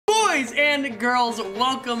Boys and girls,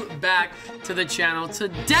 welcome back to the channel.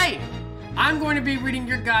 Today, I'm going to be reading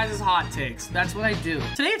your guys' hot takes. That's what I do.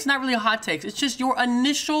 Today, it's not really a hot takes. It's just your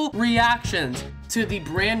initial reactions to the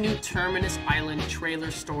brand new Terminus Island trailer,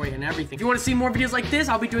 story, and everything. If you want to see more videos like this,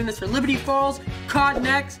 I'll be doing this for Liberty Falls, COD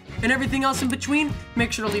Next, and everything else in between.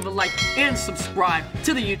 Make sure to leave a like and subscribe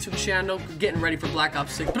to the YouTube channel. We're getting ready for Black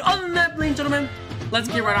Ops 6. But other than that, ladies and gentlemen, let's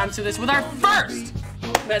get right on to this with our first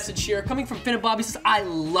message here. Coming from Finn and Bobby, says, I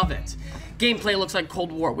love it. Gameplay looks like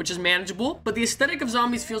Cold War, which is manageable, but the aesthetic of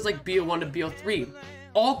zombies feels like BO1 to BO3.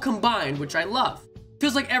 All combined, which I love.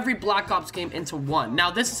 Feels like every Black Ops game into one.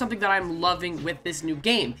 Now, this is something that I'm loving with this new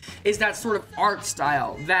game, is that sort of art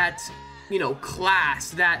style, that, you know,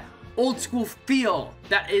 class, that old school feel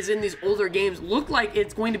that is in these older games look like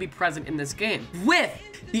it's going to be present in this game, with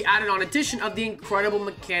the added on addition of the incredible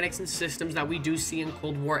mechanics and systems that we do see in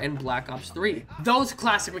Cold War and Black Ops 3. Those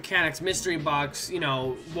classic mechanics, mystery box, you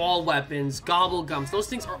know, wall weapons, gobble gums, those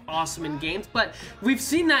things are awesome in games, but we've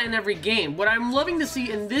seen that in every game. What I'm loving to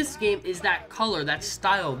see in this game is that color, that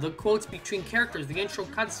style, the quotes between characters, the intro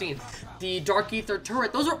cutscene, the Dark Ether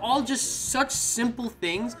turret. Those are all just such simple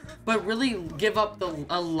things, but really give up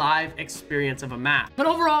a live experience of a map. But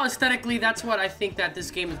overall, aesthetically, that's what I think that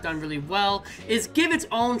this game has done really well, is give its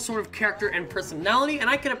own sort of character and personality, and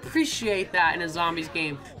I can appreciate that in a zombies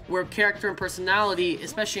game where character and personality,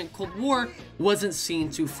 especially in Cold War, wasn't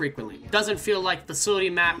seen too frequently. Doesn't feel like facility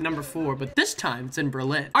map number 4, but this time it's in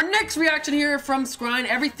Berlin. Our next reaction here from Scrine,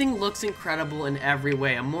 everything looks incredible in every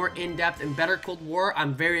way. A more in-depth and better Cold War.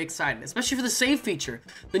 I'm very excited, especially for the save feature.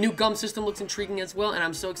 The new gum system looks intriguing as well, and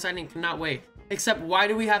I'm so excited and cannot wait. Except, why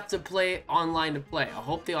do we have to play online to play? I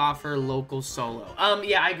hope they offer local solo.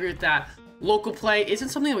 Yeah, I agree with that. Local play isn't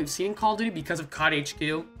something that we've seen in Call of Duty because of COD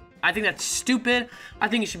HQ. I think that's stupid. I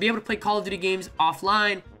think you should be able to play Call of Duty games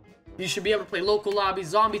offline. You should be able to play local lobbies,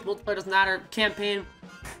 zombies, multiplayer doesn't matter, campaign.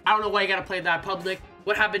 I don't know why you gotta play that public.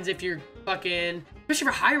 What happens if you're fucking, especially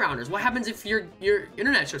for high rounders, what happens if your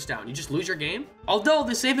internet shuts down? You just lose your game? Although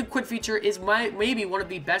the save and quit feature is maybe one of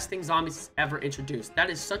the best things zombies has ever introduced. That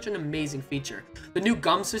is such an amazing feature. The new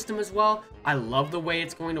gum system as well, I love the way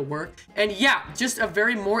it's going to work. And yeah, just a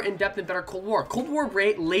very more in-depth and better Cold War. Cold War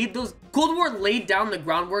laid down the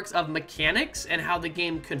groundworks of mechanics and how the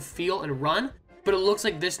game could feel and run. But it looks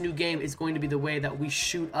like this new game is going to be the way that we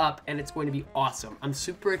shoot up, and it's going to be awesome. I'm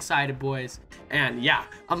super excited, boys. And yeah,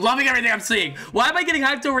 I'm loving everything I'm seeing. Why am I getting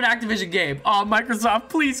hyped over an Activision game? Oh, Microsoft,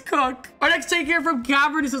 please cook. Our next take here from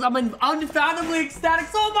Gabbard, he says, I'm unfathomably ecstatic,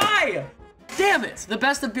 so am I. Damn it. The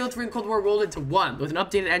best of BO3 and Cold War rolled into one with an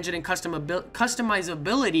updated engine and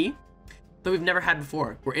customizability that we've never had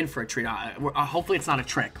before. We're in for a treat. Hopefully it's not a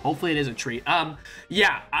trick. Hopefully it is a treat.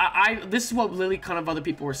 Yeah, this is what Lily kind of other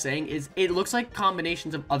people were saying, is it looks like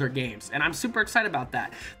combinations of other games, and I'm super excited about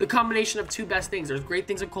that. The combination of two best things. There's great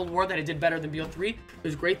things in Cold War that it did better than BO3.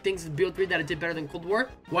 There's great things in BO3 that it did better than Cold War.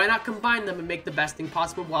 Why not combine them and make the best thing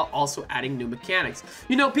possible while also adding new mechanics?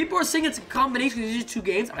 You know, people are saying it's a combination of these two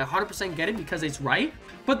games. I 100% get it because it's right,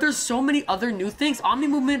 but there's so many other new things. Omni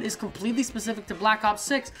movement is completely specific to Black Ops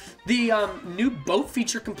 6. The new boat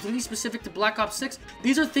feature completely specific to Black Ops 6.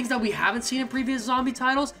 These are things that we haven't seen in previous zombie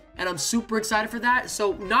titles, and I'm super excited for that.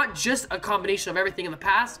 So not just a combination of everything in the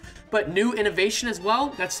past, but new innovation as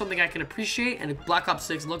well. That's something I can appreciate, and Black Ops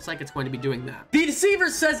 6 looks like it's going to be doing that. The Deceiver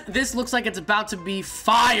says, this looks like it's about to be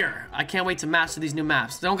fire. I can't wait to master these new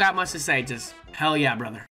maps. Don't got much to say, just hell yeah,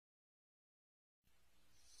 brother.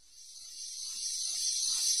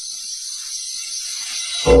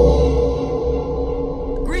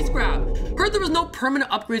 Heard there was no permanent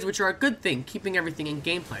upgrades, which are a good thing, keeping everything in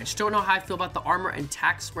gameplay. I still don't know how I feel about the armor and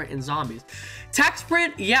tac sprint in zombies. Tac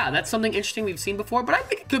sprint, yeah, that's something interesting we've seen before, but I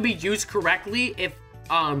think it could be used correctly if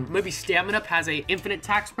maybe Stamina has a infinite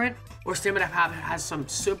tac sprint, or Stamina has some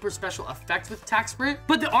super special effects with tac sprint.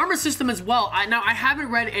 But the armor system as well, now I haven't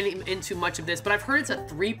read into much of this, but I've heard it's a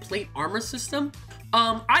 3-plate armor system.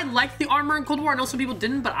 I like the armor in Cold War. I know some people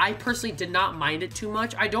didn't, but I personally did not mind it too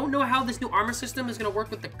much. I don't know how this new armor system is going to work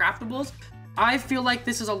with the craftables. I feel like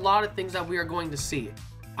this is a lot of things that we are going to see.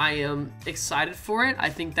 I am excited for it. I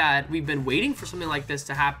think that we've been waiting for something like this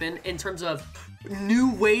to happen in terms of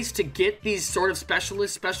new ways to get these sort of special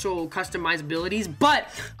customizabilities. But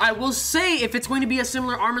I will say, if it's going to be a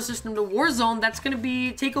similar armor system to Warzone, that's going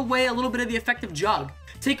to take away a little bit of the effect of Jug.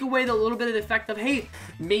 Take away the little bit of the effect of, hey,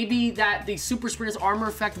 maybe that the Super Sprinter's armor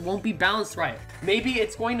effect won't be balanced right. Maybe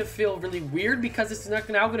it's going to feel really weird because it's now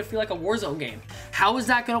going to feel like a Warzone game. How is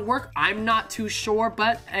that going to work? I'm not too sure,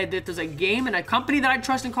 but if there's a game and a company that I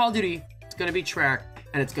trust in Call of Duty, it's going to be Treyarch.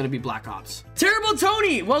 and it's gonna be Black Ops. Terrible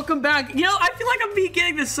Tony, welcome back. You know, I feel like I'm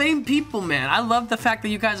getting the same people, man. I love the fact that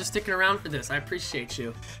you guys are sticking around for this. I appreciate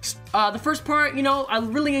you. The first part, you know,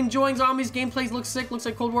 I'm really enjoying zombies. Gameplays looks sick, looks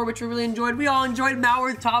like Cold War, which we really enjoyed. We all enjoyed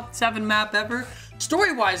Malware, top 7 map ever.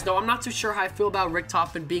 Story-wise, though, I'm not too sure how I feel about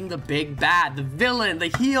Richtofen being the big bad, the villain,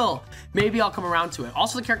 the heel. Maybe I'll come around to it.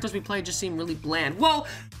 Also, the characters we played just seem really bland. Well,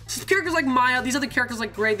 characters like Maya, these other characters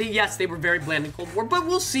like Gray, yes, they were very bland in Cold War, but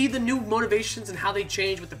we'll see the new motivations and how they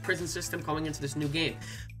change with the prison system coming into this new game.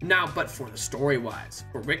 Now, but for the story-wise,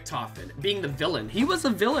 for Richtofen being the villain, he was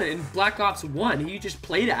a villain in Black Ops 1. You just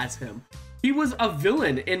played as him. He was a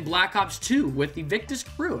villain in Black Ops 2 with the Victus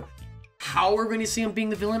crew. How we're going to see him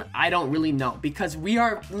being the villain, I don't really know, because we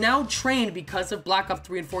are now trained because of Black Ops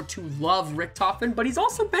 3 and 4 to love Richtofen, but he's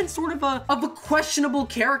also been sort of a questionable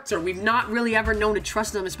character. We've not really ever known to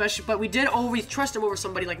trust him, especially, but we did always trust him over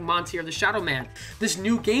somebody like Monty or the Shadow Man. This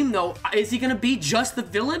new game, though, is he going to be just the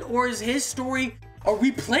villain, or is his story... Are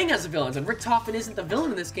we playing as the villains? And Richtofen isn't the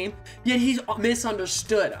villain in this game, yet he's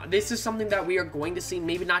misunderstood. This is something that we are going to see,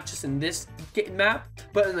 maybe not just in this map,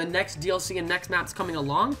 but in the next DLC and next maps coming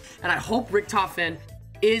along. And I hope Richtofen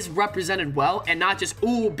is represented well and not just,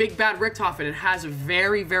 ooh, big bad Richtofen. It has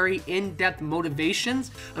very, very in-depth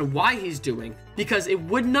motivations on why he's doing, because it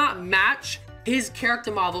would not match his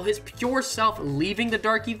character model, his pure self leaving the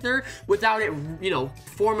Dark Ether without it, you know,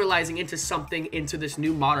 formalizing into something into this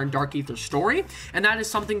new modern Dark Ether story. And that is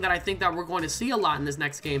something that I think that we're going to see a lot in this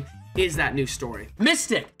next game, is that new story.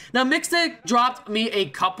 Mystic. Now, Mystic dropped me a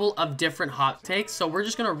couple of different hot takes, so we're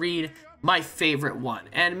just gonna read my favorite one.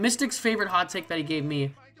 And Mystic's favorite hot take that he gave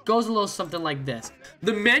me goes a little something like this.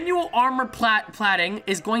 The manual armor plating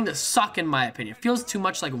is going to suck, in my opinion. It feels too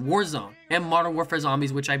much like Warzone and Modern Warfare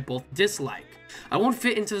Zombies, which I both dislike. I won't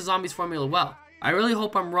fit into the Zombies formula well. I really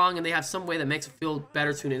hope I'm wrong and they have some way that makes it feel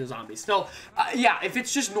better tuned into Zombies. So, yeah, if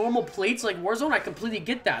it's just normal plates like Warzone, I completely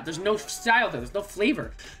get that. There's no style there. There's no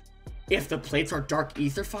flavor. If the plates are Dark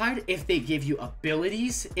Ether-fied, if they give you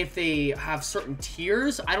abilities, if they have certain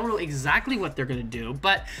tiers, I don't know exactly what they're going to do,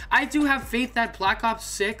 but I do have faith that Black Ops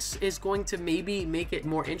 6 is going to maybe make it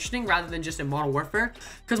more interesting rather than just in Modern Warfare.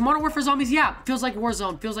 Because Modern Warfare Zombies, yeah, feels like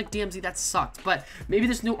Warzone, feels like DMZ, that sucked. But maybe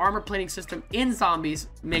this new armor plating system in Zombies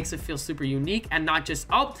makes it feel super unique and not just,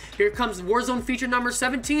 oh, here comes Warzone feature number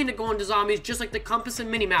 17 to go into Zombies, just like the compass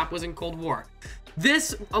and minimap was in Cold War.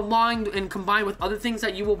 This, aligned and combined with other things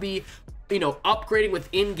that you will be, you know, upgrading with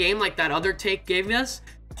in-game, like that other take gave us,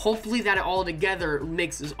 hopefully that all together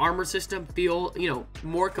makes this armor system feel, you know,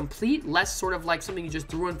 more complete, less sort of like something you just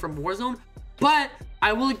threw in from Warzone. But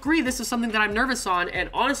I will agree, this is something that I'm nervous on, and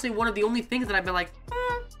honestly, one of the only things that I've been like,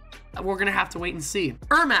 we're gonna have to wait and see.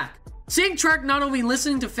 Ermac. Seeing Trek not only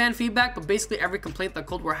listening to fan feedback, but basically every complaint that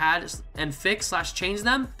Cold War had and fix/change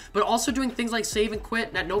them, but also doing things like save and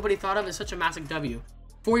quit that nobody thought of is such a massive W.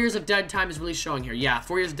 4 years of dev time is really showing here. Yeah,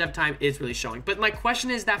 4 years of dev time is really showing. But my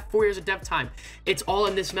question is that 4 years of dev time, it's all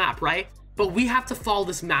in this map, right? But we have to follow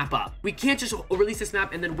this map up. We can't just release this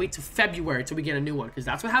map and then wait till February till we get a new one, because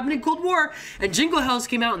that's what happened in Cold War. And Jingle Hells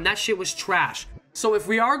came out and that shit was trash. So if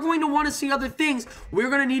we are going to want to see other things, we're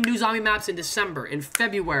going to need new zombie maps in December, in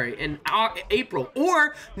February, in April,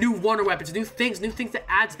 or new wonder weapons, new things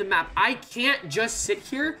to add to the map. I can't just sit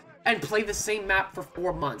here and play the same map for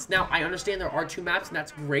 4 months. Now, I understand there are 2 maps, and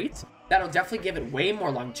that's great. That'll definitely give it way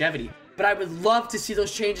more longevity. But I would love to see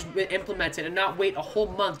those changes implemented and not wait a whole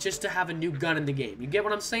month just to have a new gun in the game. You get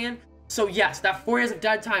what I'm saying? So yes, that 4 years of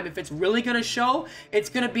dead time, if it's really going to show, it's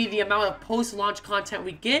going to be the amount of post-launch content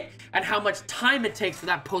we get and how much time it takes for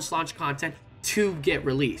that post-launch content to get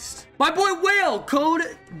released. My boy Whale,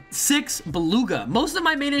 code 6 Beluga. Most of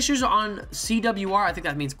my main issues are on CWR, I think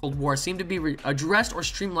that means Cold War, seem to be addressed or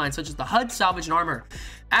streamlined, such as the HUD, salvage, and armor.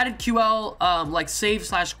 Added QL, like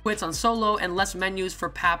save/quits on solo, and less menus for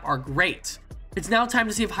PAP are great. It's now time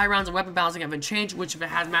to see if high rounds and weapon balancing have been changed, which if it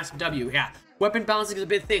has massive W. Yeah, weapon balancing is a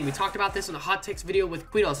big thing. We talked about this in the hot takes video with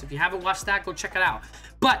Quidos. If you haven't watched that, go check it out.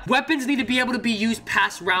 But weapons need to be able to be used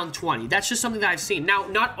past round 20. That's just something that I've seen. Now,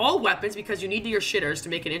 not all weapons, because you need your shitters to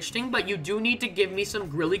make it interesting, but you do need to give me some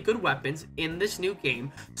really good weapons in this new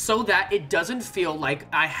game so that it doesn't feel like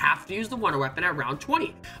I have to use the wonder weapon at round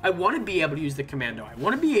 20. I want to be able to use the commando. I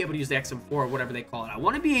want to be able to use the XM4 or whatever they call it. I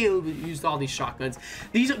want to be able to use all these shotguns.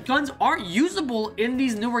 These guns aren't usable in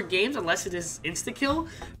these newer games unless it is insta-kill,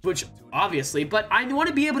 which obviously, but I want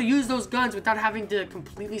to be able to use those guns without having to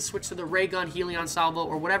completely switch to the ray gun, Helion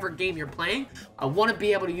Salvo, or whatever game you're playing. I want to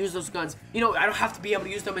be able to use those guns. You know, I don't have to be able to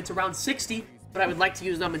use them until round 60, but I would like to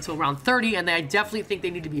use them until round 30, and I definitely think they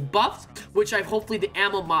need to be buffed, which hopefully the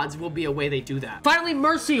ammo mods will be a way they do that. Finally,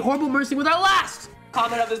 Mercy, Horrible Mercy with our last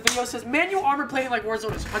comment of this video says, manual armor plating like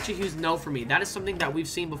Warzone is such a huge no for me. That is something that we've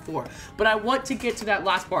seen before. But I want to get to that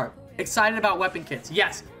last part. Excited about weapon kits.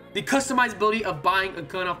 Yes, the customizability of buying a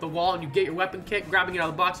gun off the wall and you get your weapon kit, grabbing it out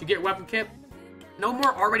of the box, you get your weapon kit. No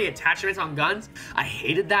more already attachments on guns. I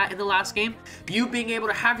hated that in the last game. You being able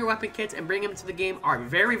to have your weapon kits and bring them to the game are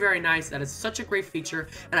very, very nice. That is such a great feature,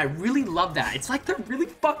 and I really love that. It's like they're really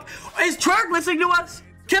Is Treyarch listening to us?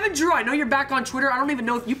 Kevin Drew, I know you're back on Twitter. I don't even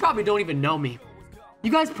know if you probably don't even know me.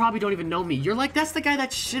 You guys probably don't even know me. You're like, that's the guy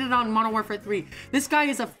that shitted on Modern Warfare 3. This guy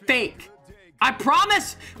is a fake. I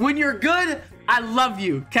promise, when you're good, I love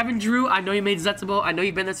you. Kevin Drew, I know you made Zetzible. I know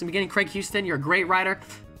you've been there since the beginning. Craig Houston, you're a great writer.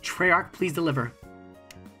 Treyarch, please deliver.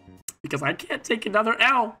 Because I can't take another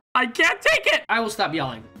L. I can't take it. I will stop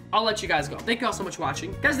yelling. I'll let you guys go. Thank you all so much for watching.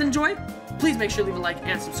 If you guys did enjoy, please make sure to leave a like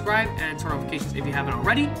and subscribe and turn on notifications if you haven't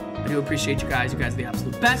already. I do appreciate you guys. You guys are the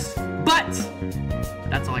absolute best. But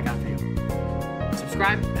that's all I got for you.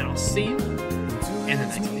 Subscribe, and I'll see you in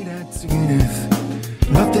the next video.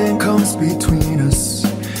 Nothing comes between us.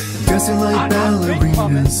 Dancing like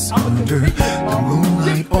ballerinas under the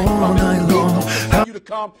moonlight all night long. You to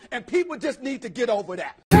come, and people just need to get over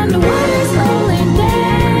that. And the water's rolling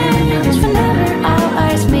down, it's forever all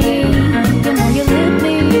eyes me. The more you leave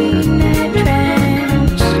me in that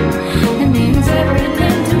trance, it means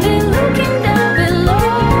everything to me looking down below.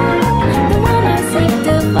 The one I seek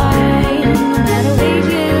to find, no matter where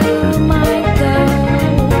you might go.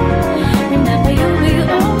 Remember you'll be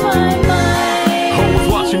on my mind. Always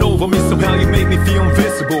watching over me, somehow you make me feel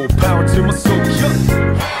invisible. Power to my soul,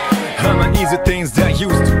 yeah. On my knees are things that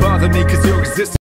used to bother me, cause your existence